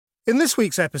In this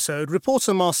week's episode,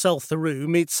 reporter Marcel Theroux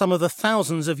meets some of the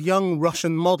thousands of young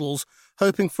Russian models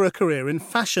hoping for a career in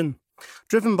fashion.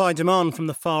 Driven by demand from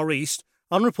the Far East,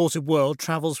 Unreported World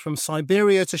travels from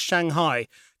Siberia to Shanghai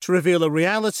to reveal a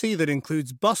reality that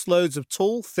includes busloads of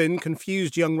tall, thin,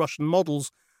 confused young Russian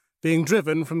models being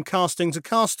driven from casting to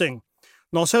casting.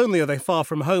 Not only are they far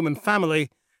from home and family,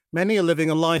 many are living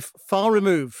a life far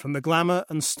removed from the glamour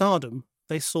and stardom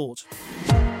they sought.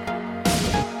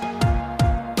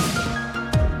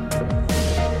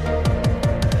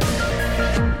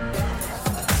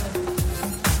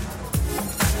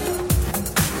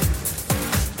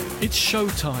 It's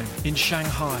showtime in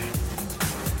Shanghai.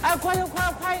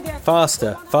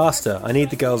 Faster, faster, I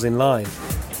need the girls in line.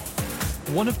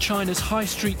 One of China's high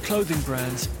street clothing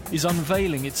brands is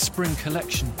unveiling its spring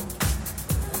collection.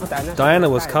 Diana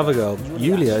was cover girl,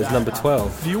 Yulia is number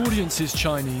 12. The audience is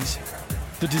Chinese,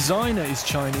 the designer is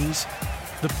Chinese,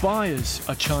 the buyers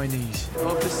are Chinese.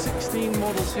 Of the 16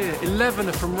 models here, 11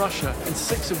 are from Russia and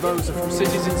 6 of those are from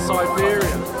cities in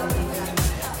Siberia.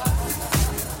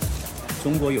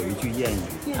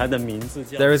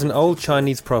 There is an old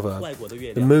Chinese proverb,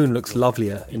 the moon looks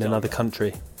lovelier in another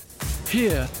country.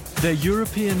 Here, their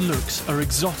European looks are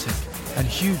exotic and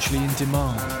hugely in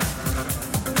demand.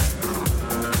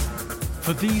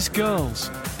 For these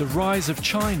girls, the rise of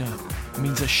China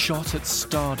means a shot at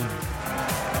stardom.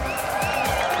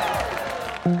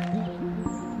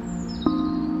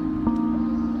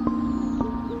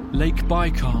 Lake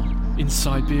Baikal in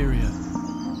Siberia.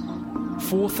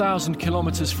 4,000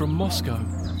 kilometers from Moscow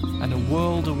and a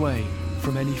world away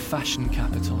from any fashion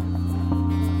capital.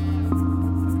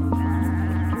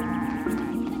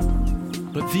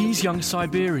 But these young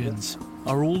Siberians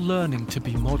are all learning to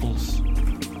be models.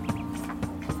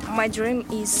 My dream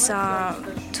is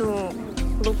to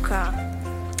look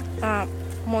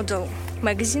model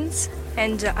magazines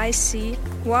and I see,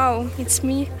 wow, it's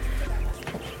me.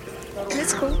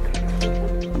 Let's go.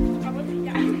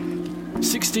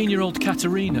 16-year-old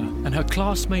Katerina and her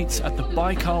classmates at the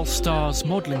Baikal Stars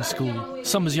modelling school,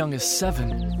 some as young as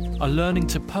 7, are learning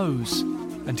to pose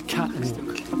and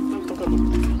catwalk.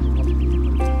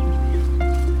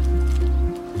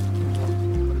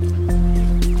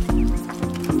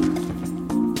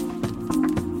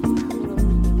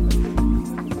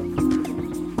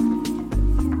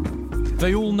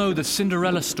 They all know the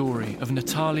Cinderella story of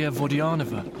Natalia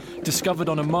Vodianova, discovered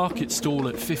on a market stall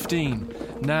at 15,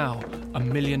 now a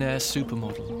millionaire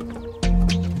supermodel.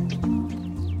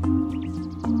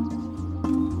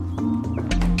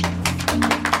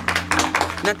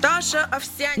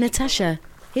 Natasha,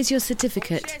 here's your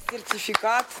certificate.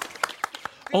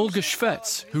 Olga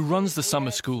Shvets, who runs the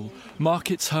summer school,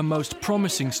 markets her most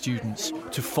promising students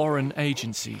to foreign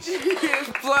agencies.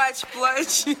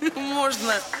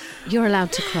 You're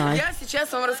allowed to cry.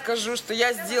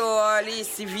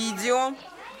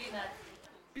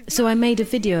 So I made a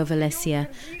video of Alessia,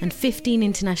 and 15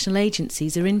 international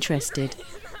agencies are interested.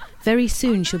 Very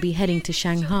soon she'll be heading to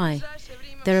Shanghai.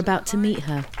 They're about to meet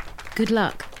her. Good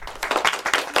luck.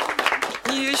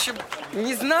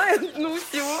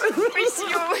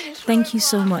 Thank you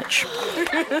so much.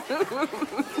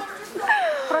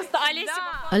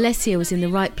 Alessia was in the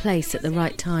right place at the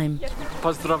right time.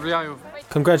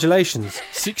 Congratulations.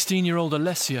 16-year-old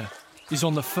Alessia is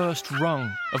on the first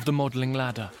rung of the modelling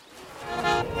ladder.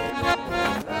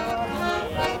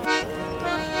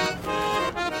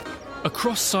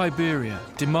 Across Siberia,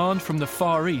 demand from the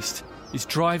Far East is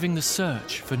driving the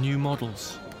search for new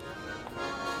models.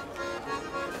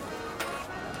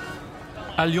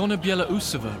 Alyona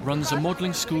Bielausova runs a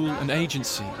modelling school and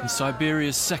agency in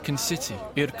Siberia's second city,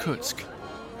 Irkutsk.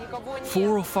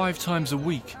 4 or 5 times a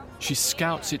week, she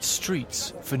scouts its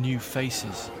streets for new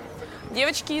faces.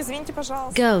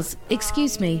 Girls,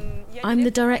 excuse me. I'm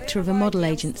the director of a model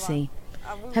agency.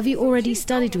 Have you already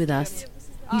studied with us?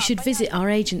 You should visit our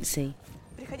agency.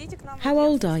 How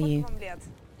old are you?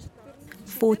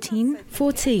 14.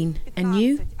 14. And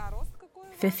you?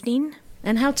 15.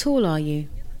 And how tall are you?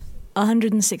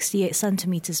 168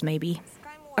 centimetres maybe.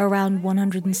 Around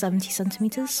 170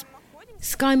 centimetres.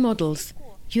 Sky Models.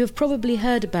 You have probably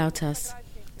heard about us.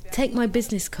 Take my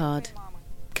business card.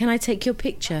 Can I take your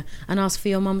picture and ask for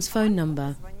your mum's phone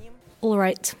number? All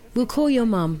right. We'll call your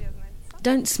mum.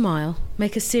 Don't smile.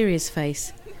 Make a serious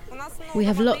face. We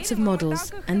have lots of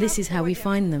models, and this is how we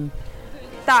find them.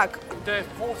 They're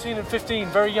 14 and 15,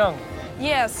 very young.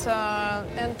 Yes,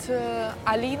 and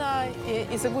Alina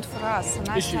is a good for us.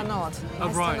 Nastya not. Oh,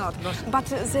 Nastya right. not. But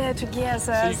they're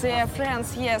together, they're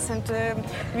friends, yes, and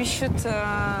we should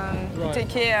take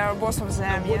care both of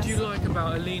them. What yes. do you like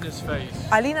about Alina's face?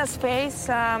 Alina's face,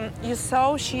 you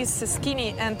saw she's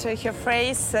skinny and her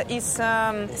face is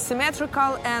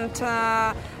symmetrical and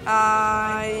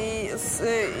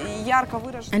ярко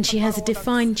выражена. And she has a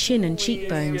defined chin and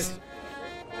cheekbones.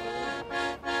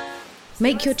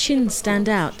 Make your chin stand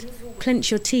out. Clench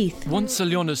your teeth. Once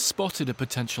Alyona's spotted a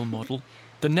potential model,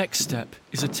 the next step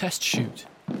is a test shoot.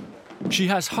 She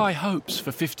has high hopes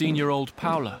for 15-year-old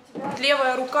Paula.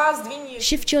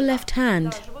 Shift your left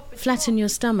hand. Flatten your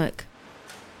stomach.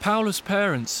 Paula's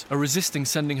parents are resisting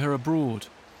sending her abroad,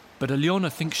 but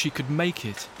Alyona thinks she could make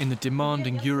it in the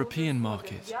demanding European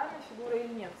market.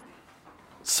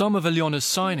 Some of Alyona's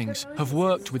signings have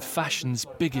worked with fashion's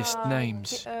biggest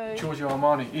names. Giorgio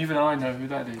Armani, even I know who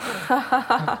that is.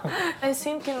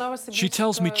 She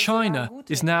tells me China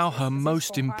is now her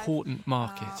most important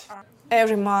market.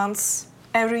 Every month,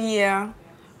 every year,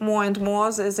 more and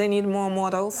more, they need more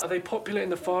models. Are they popular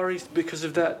in the Far East because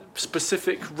of that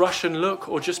specific Russian look,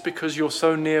 or just because you're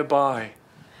so nearby?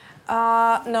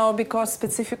 No, because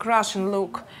specific Russian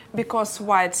look. Because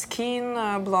white skin,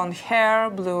 blonde hair,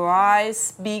 blue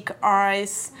eyes, big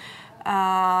eyes.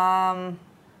 And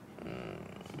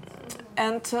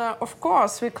of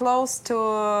course, we're close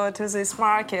to this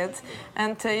market,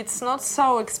 and it's not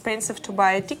so expensive to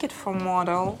buy a ticket for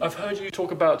model. I've heard you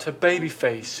talk about her baby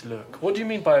face look. What do you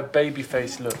mean by a baby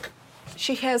face look?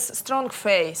 She has strong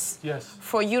face. Yes.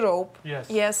 For Europe. Yes.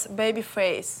 Yes, baby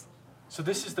face. So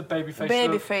this is the baby face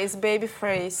Baby look? face, baby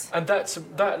face. And that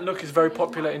look is very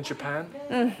popular in Japan?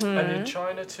 Mm-hmm. And in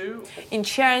China too? In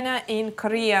China, in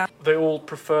Korea. They all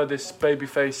prefer this baby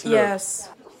face look? Yes.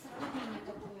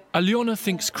 Alyona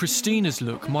thinks Christina's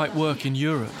look might work in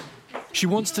Europe. She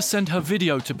wants to send her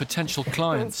video to potential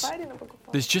clients.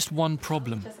 There's just one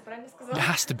problem. It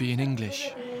has to be in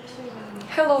English.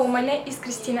 Hello, my name is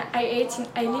Christina. I'm 18.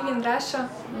 I live in Russia.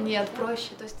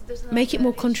 Make it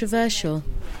more controversial.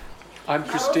 I'm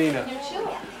Christina.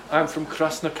 I'm from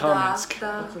Krasnokamensk.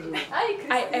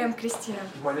 I am Christina.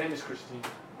 My name is Christina.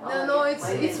 No,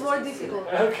 it's more difficult.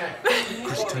 Okay.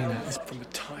 Christina is from a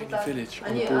tiny village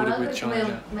on the border with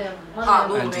China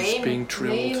and is being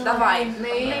drilled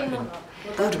in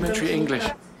rudimentary English.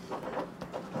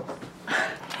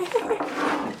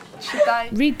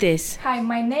 Read this. Hi,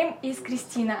 my name is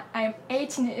Christina. I'm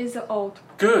 18 years old.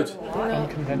 Good.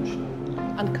 Unconventional.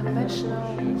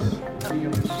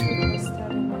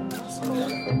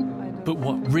 But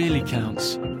what really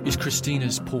counts is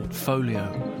Christina's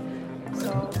portfolio.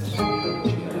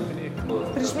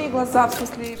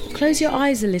 Close your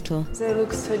eyes a little. They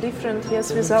look so different,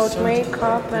 yes, without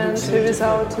makeup and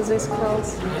without these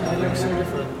clothes. They look so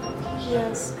different.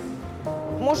 Yes.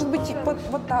 Может быть,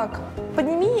 вот так.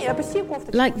 Подними, опусти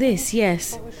кофточку. Like this,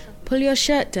 yes. Pull your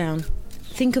shirt down.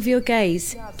 Think of your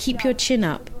gaze. Keep your chin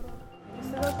up.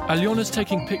 Alyona's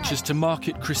taking pictures to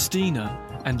market Christina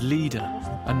and Lida,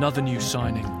 another new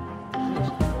signing.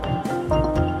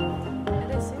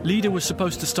 Lida was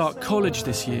supposed to start college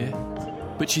this year,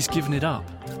 but she's given it up.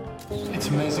 It's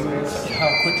amazing how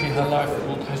quickly her life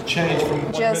has changed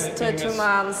from just 2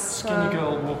 months. Skinny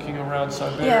girl walking around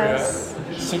Siberia, yes.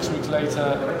 6 weeks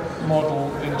later,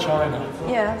 model in China.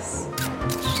 Yes.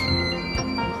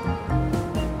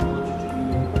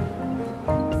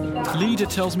 Lida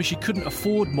tells me she couldn't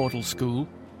afford model school,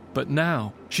 but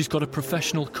now she's got a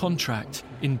professional contract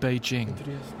in Beijing.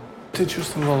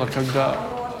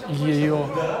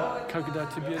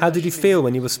 How did you feel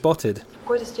when you were spotted?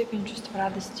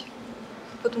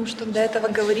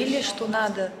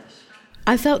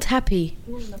 I felt happy.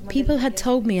 People had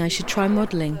told me I should try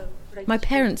modelling. My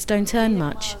parents don't earn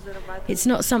much. It's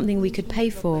not something we could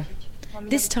pay for.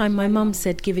 This time my mum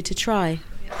said give it a try.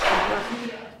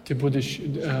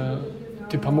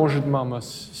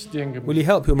 Will you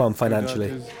help your mum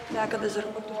financially?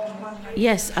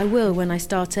 Yes, I will when I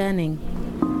start earning.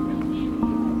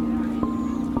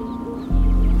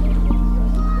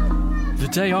 The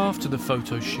day after the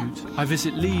photo shoot, I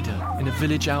visit Lida in a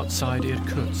village outside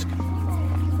Irkutsk.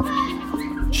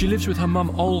 She lives with her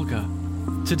mum Olga.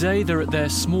 Today they're at their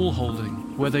small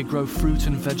holding where they grow fruit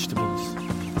and vegetables.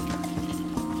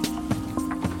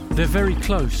 They're very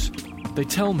close. They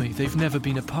tell me they've never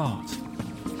been apart.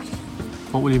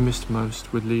 What will you miss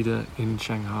most with Lida in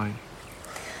Shanghai?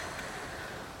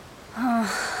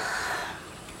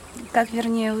 Как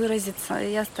вернее выразиться,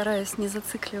 я стараюсь не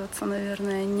зацикливаться,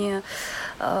 наверное, не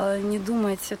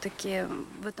думать все-таки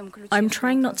в этом ключе. I'm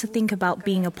trying not to think about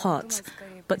being apart,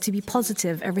 but to be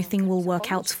positive everything will work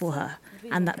out for her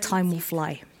and that time will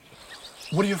fly.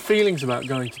 What are your feelings about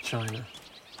going to China?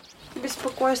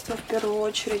 Беспокойство в первую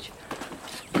очередь.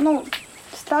 Ну,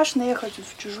 страшно ехать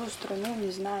в чужую страну,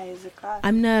 не зная языка.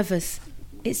 I'm nervous.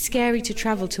 It's scary to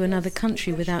travel to another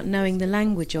country without knowing the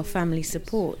language or family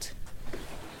support.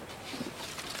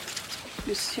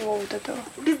 Без всего вот этого.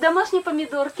 Без домашней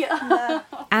помидорки. Да.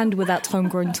 And without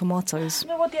homegrown tomatoes.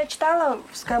 Ну вот я читала,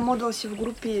 в SIberia в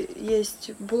группе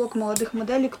есть блог молодых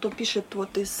моделей, кто пишет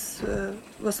вот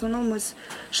в основном из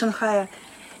Шанхая.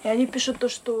 И они пишут то,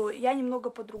 что я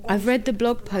немного по-другому. I've read the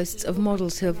blog posts of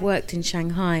models who have worked in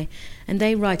Shanghai, and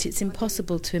they write it's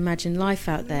impossible to imagine life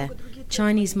out there.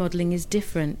 Chinese modelling is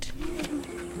different.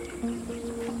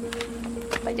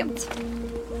 Пойдемте.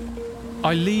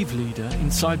 I leave Lida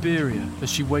in Siberia as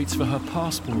she waits for her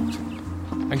passport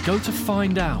and go to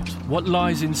find out what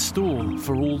lies in store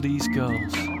for all these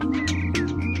girls.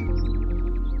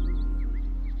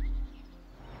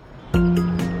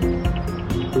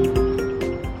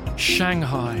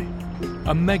 Shanghai,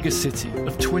 a megacity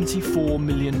of 24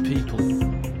 million people.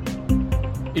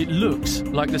 It looks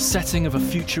like the setting of a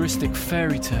futuristic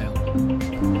fairy tale.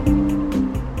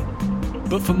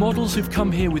 But for models who've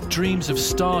come here with dreams of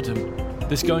stardom,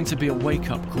 there's going to be a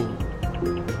wake-up call.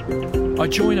 I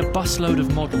join a busload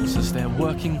of models as their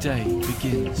working day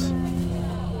begins.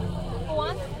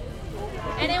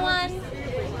 Anyone?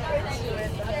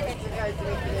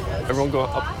 Everyone got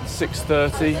up at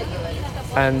 6:30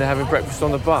 and they're having breakfast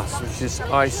on the bus, which is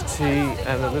iced tea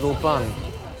and a little bun.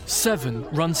 Seven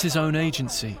runs his own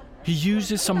agency. He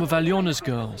uses some of Alyona's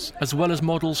girls as well as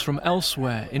models from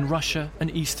elsewhere in Russia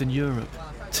and Eastern Europe.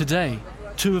 Today,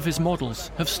 two of his models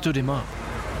have stood him up.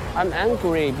 I'm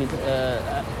angry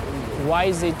because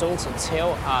why they don't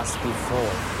tell us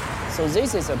before. So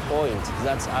this is a point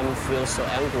that I feel so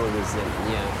angry with them,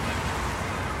 yeah.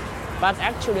 But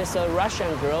actually the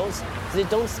Russian girls, they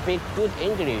don't speak good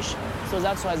English, so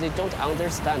that's why they don't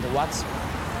understand what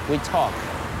we talk.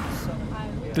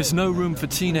 There's no room for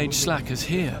teenage slackers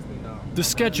here. The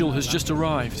schedule has just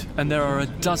arrived and there are a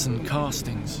dozen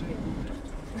castings.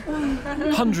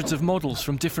 Hundreds of models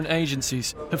from different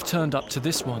agencies have turned up to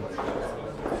this one.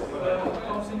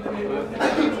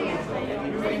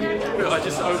 I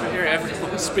just overhear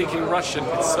everyone speaking Russian.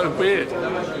 It's so weird.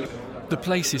 The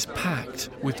place is packed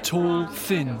with tall,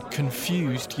 thin,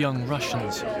 confused young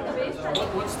Russians.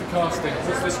 What's the casting?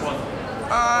 What's this one?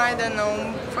 I don't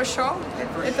know. For sure?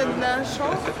 Это для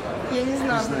шоу? Я не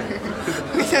знаю.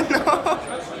 I don't know.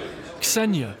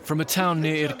 Ksenia, from a town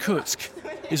near Irkutsk,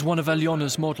 is one of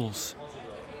Alyona's models.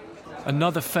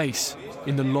 Another face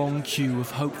in the long queue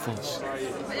of hopefuls.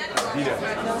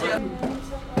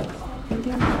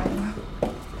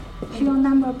 Your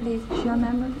number, please. Your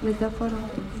number with the photo.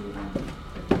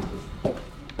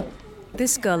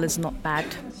 This girl is not bad.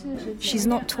 She's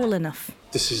not tall enough.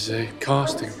 This is a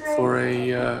casting for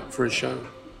a show,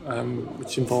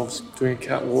 which involves doing a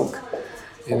catwalk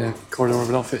in a corridor of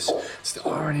an office. So the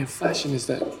irony of fashion is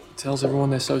that it tells everyone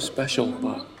they're so special,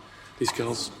 but these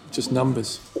girls are just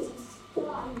numbers.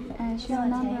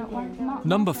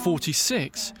 Number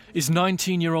 46 is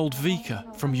 19-year-old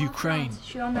Vika from Ukraine.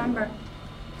 Your number.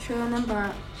 Your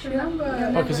number. Your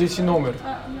number. Покажите номер.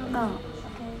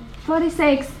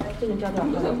 46.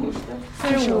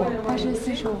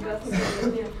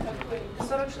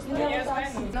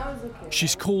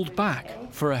 She's called back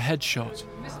for a headshot.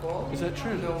 Is that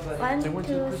true? 1,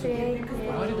 2, 3.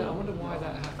 Why did that? I wonder why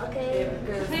that happened. Okay.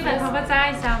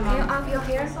 Can you up your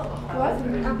hair? What?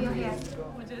 Up your hair.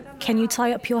 Can you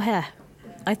tie up your hair?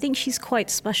 I think she's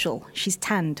quite special. She's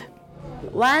tanned.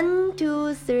 1,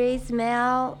 2, 3.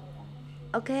 Smile.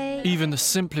 Okay. Even the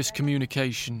simplest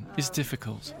communication is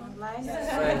difficult.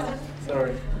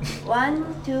 Sorry. 1,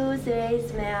 2, 3.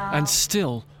 Smile. And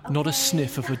still not a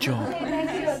sniff of a job.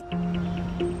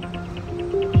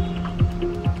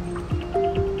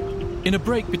 In a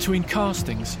break between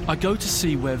castings, I go to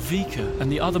see where Vika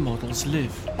and the other models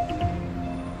live.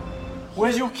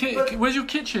 Where's your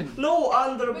kitchen? No,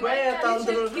 under bed,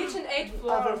 under... Kitchen 8th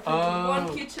floor.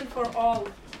 One kitchen for all.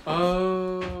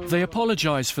 They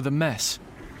apologise for the mess.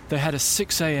 They had a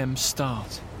 6 a.m.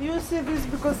 start. You see this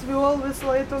because we always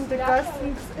late on the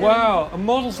castings. Wow, a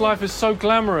model's life is so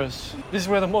glamorous. This is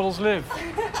where the models live.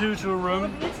 2 to a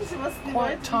room,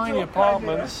 quite tiny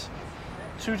apartments.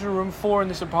 2 to a room, 4 in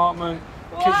this apartment,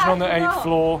 kitchen on the 8th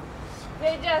floor,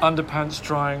 underpants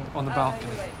drying on the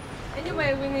balcony.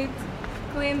 Anyway, we need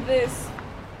to clean this.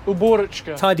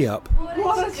 Уборочка. Tidy up.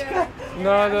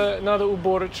 Надо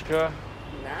уборочка.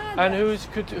 And who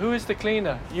is the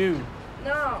cleaner? You.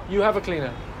 No. You have a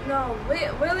cleaner. No, we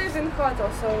live in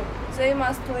hotel, so They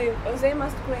must clean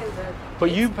that.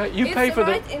 But you pay for It's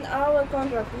right in our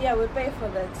contract. Yeah, we pay for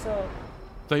that. So.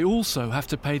 They also have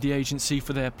to pay the agency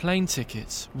for their plane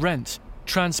tickets, rent,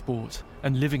 transport,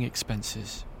 and living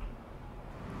expenses.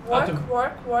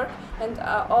 Work, and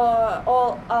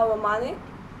all our money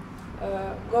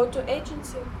go to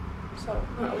agency. So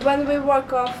when we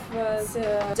work off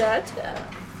the debt,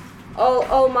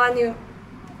 all money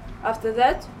after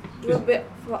that will be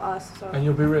for us. So. And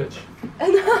you'll be rich.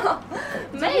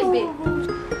 Maybe.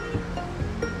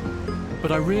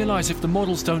 But I realise if the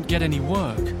models don't get any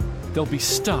work, they'll be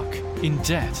stuck in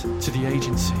debt to the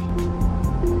agency.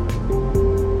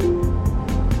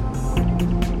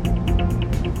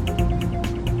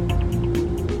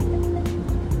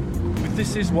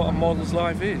 This is what a model's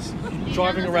life is.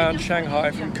 Driving around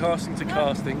Shanghai from casting to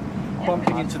casting,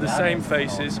 bumping into the same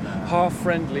faces, half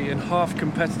friendly and half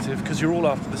competitive because you're all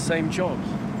after the same jobs.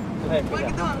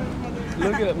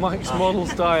 Look at Mike's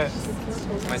model's diet.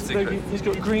 My secret. He's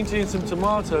got green tea and some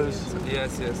tomatoes.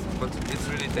 Yes, but it's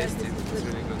really tasty. It's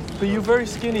really good. But you're very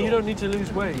skinny, you don't need to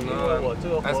lose weight. No,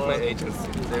 ask my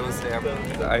agency. They will say,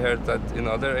 I heard that in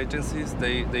other agencies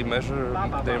they measure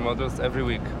their models every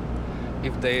week.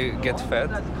 If they get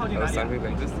fat or something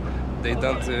like this, they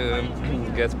don't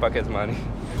get pocket money.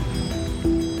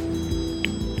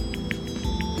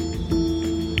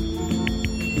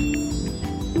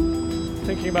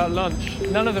 Thinking about lunch.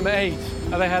 None of them ate,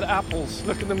 and they had apples.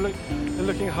 Look at them, they're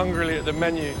looking hungrily at the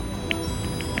menu.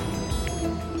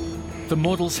 The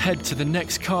models head to the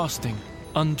next casting,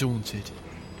 undaunted.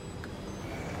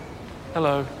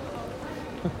 Hello.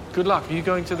 Good luck. Are you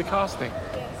going to the casting?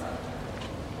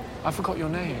 I forgot your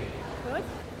name. What?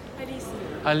 Alisa.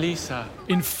 Alisa.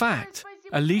 In fact,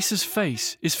 Alisa's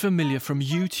face is familiar from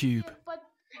YouTube.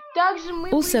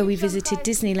 Also, we visited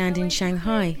Disneyland in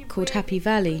Shanghai, called Happy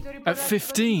Valley. At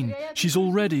 15, she's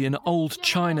already an old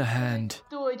China hand.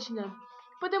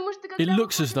 It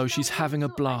looks as though she's having a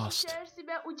blast.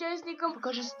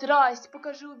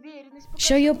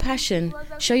 Show your passion,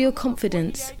 show your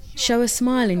confidence, show a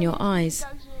smile in your eyes.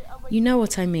 You know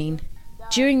what I mean.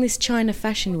 During this China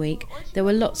Fashion Week, there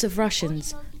were lots of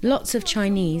Russians, lots of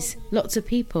Chinese, lots of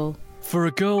people. For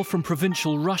a girl from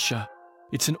provincial Russia,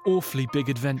 it's an awfully big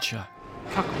adventure.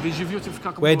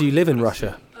 Where do you live in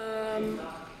Russia?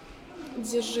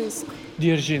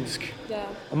 Дзержинск.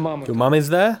 Your mum is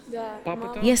there?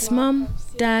 Yes, Mum,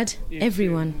 Dad,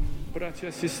 everyone.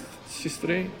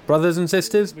 Brothers and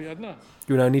sisters?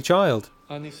 You're an only child.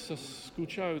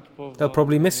 They'll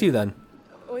probably miss you then.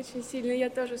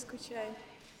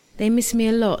 They miss me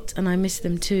a lot, and I miss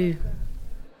them too.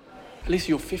 Lisa,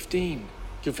 you're 15.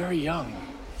 You're very young.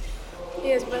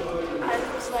 Yes, but I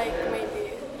was like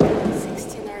maybe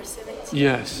 16 or 17.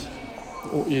 Yes.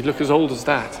 Oh, you look as old as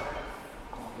that.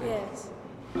 Yes.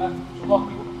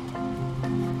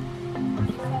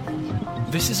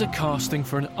 This is a casting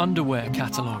for an underwear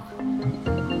catalogue.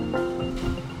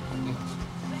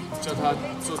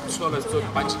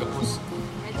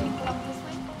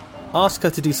 Ask her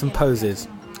to do some poses.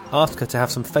 Ask her to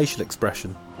have some facial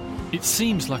expression. It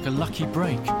seems like a lucky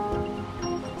break.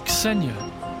 Ksenia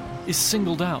is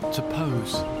singled out to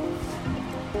pose.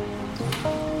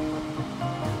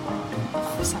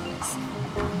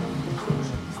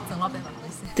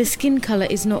 The skin colour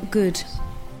is not good.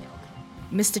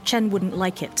 Mr. Chen wouldn't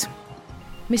like it.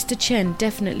 Mr. Chen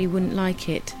definitely wouldn't like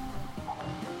it.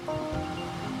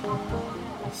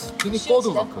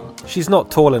 She's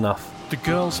not tall enough. The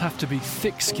girls have to be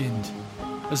thick-skinned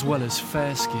as well as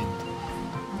fair-skinned.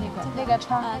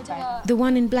 The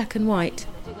one in black and white.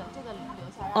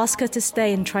 Ask her to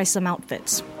stay and try some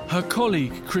outfits. Her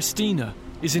colleague, Christina,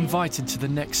 is invited to the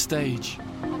next stage.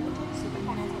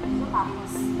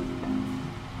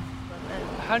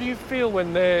 How do you feel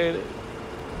when they're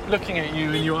looking at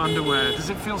you in your underwear? Does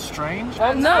it feel strange?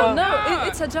 No,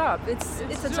 it's a job. It's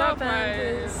a job, and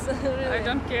it's really... I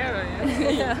don't care.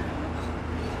 Yeah.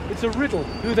 It's a riddle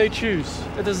who they choose.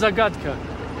 Это загадка.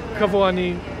 Кого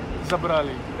они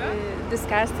забрали? This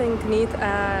casting need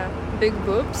big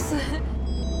boobs.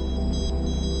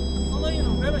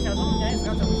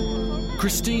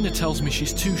 Christina tells me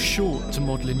she's too short to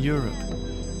model in Europe.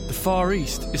 The Far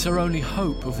East is her only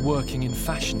hope of working in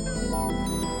fashion.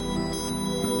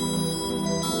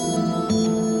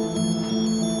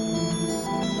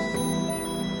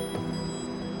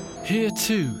 Here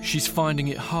too, she's finding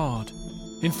it hard.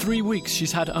 In 3 weeks,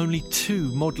 she's had only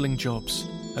 2 modelling jobs,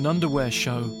 an underwear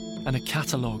show and a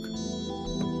catalogue.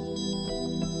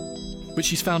 But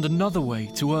she's found another way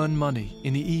to earn money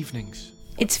in the evenings.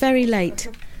 It's very late,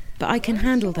 but I can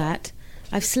handle that.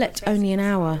 I've slept only an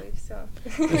hour.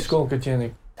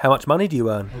 How much money do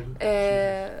you earn?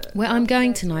 Where I'm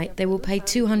going tonight, they will pay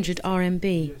 200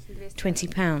 RMB,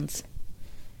 £20.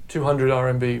 200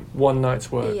 RMB, one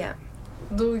night's work. Yeah.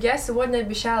 Ну, я сегодня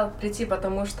обещала прийти,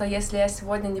 потому что если я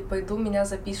сегодня не пойду, меня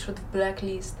запишут в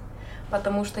blacklist.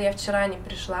 Потому что я вчера не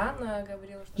пришла, но я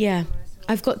говорила, что... Yeah,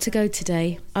 I've got to go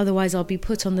today, otherwise I'll be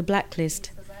put on the blacklist.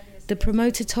 The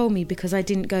promoter told me because I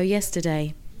didn't go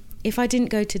yesterday. If I didn't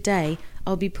go today,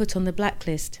 I'll be put on the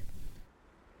blacklist.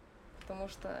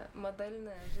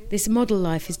 This model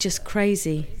life is just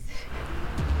crazy.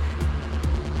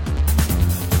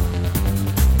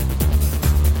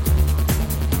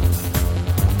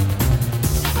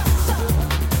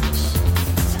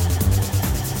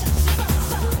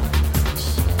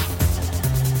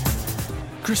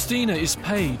 Christina is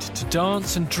paid to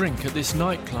dance and drink at this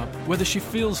nightclub, whether she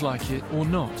feels like it or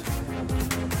not.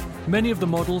 Many of the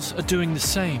models are doing the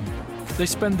same. They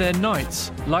spend their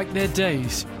nights, like their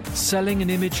days, selling an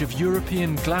image of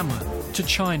European glamour to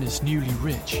China's newly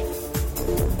rich.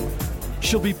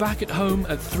 She'll be back at home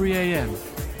at 3 a.m.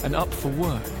 and up for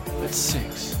work at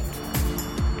 6.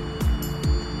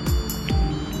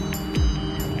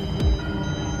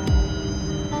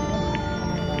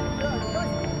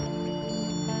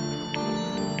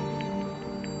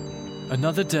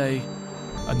 Another day,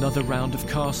 another round of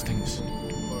castings.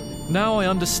 Now I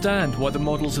understand why the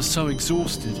models are so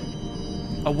exhausted.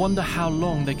 I wonder how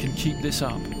long they can keep this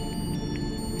up.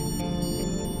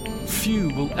 Few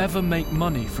will ever make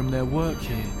money from their work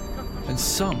here, and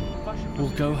some will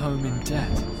go home in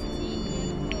debt.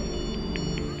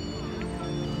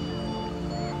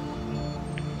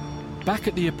 Back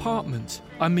at the apartment,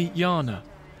 I meet Jana,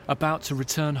 about to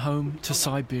return home to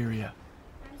Siberia.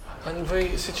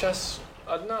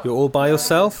 You're all by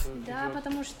yourself?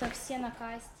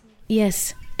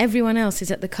 Yes, everyone else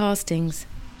is at the castings.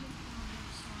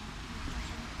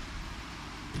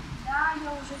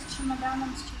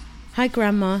 Hi,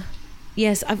 Grandma.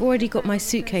 Yes, I've already got my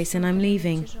suitcase and I'm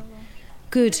leaving.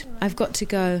 Good, I've got to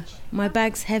go. My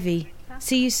bag's heavy.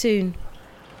 See you soon.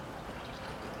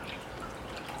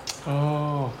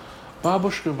 Oh,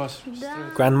 babushka was...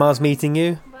 Grandma's meeting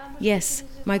you? Yes,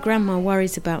 my grandma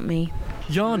worries about me.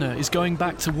 Jana is going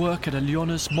back to work at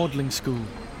Alyona's modelling school,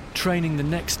 training the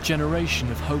next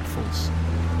generation of hopefuls.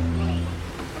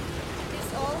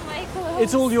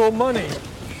 It's all your money.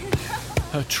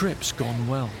 Her trip's gone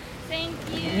well. Thank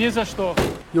you. Nie za что.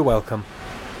 You're welcome.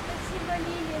 Thank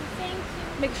you.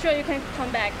 Make sure you can come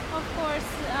back. Of course,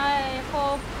 I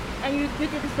hope. And you did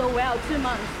so well, 2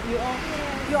 months. You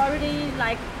already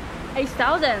like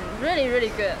 8,000. Really,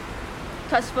 really good.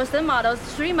 Because for some models,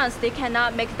 3 months they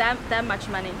cannot make that much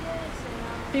money. Yes,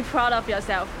 be proud of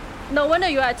yourself. No wonder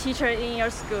you are a teacher in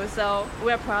your school, so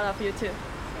we're proud of you too.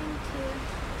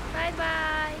 Thank you.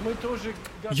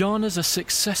 Bye-bye. Jana's a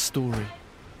success story,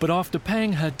 but after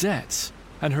paying her debts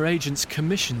and her agent's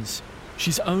commissions,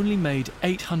 she's only made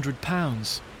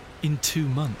 £800 in 2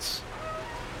 months.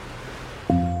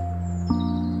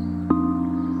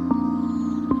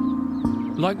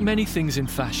 Like many things in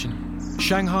fashion,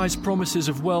 Shanghai's promises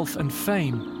of wealth and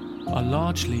fame are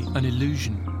largely an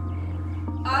illusion.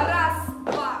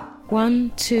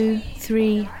 1, 2,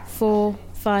 3, 4,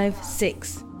 5,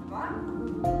 6.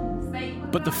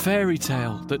 But the fairy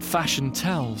tale that fashion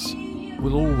tells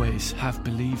will always have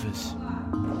believers.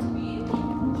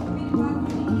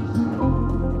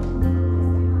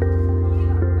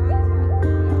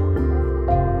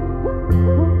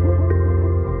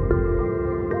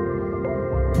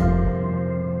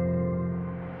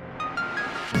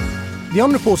 The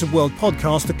Unreported World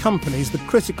podcast accompanies the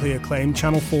critically acclaimed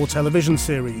Channel 4 television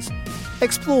series.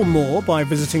 Explore more by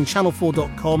visiting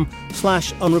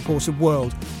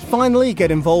channel4.com/unreportedworld. Finally,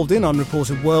 get involved in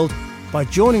Unreported World by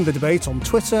joining the debate on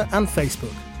Twitter and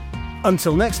Facebook.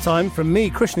 Until next time, from me,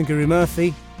 Krishnagiri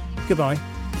Murthy, goodbye.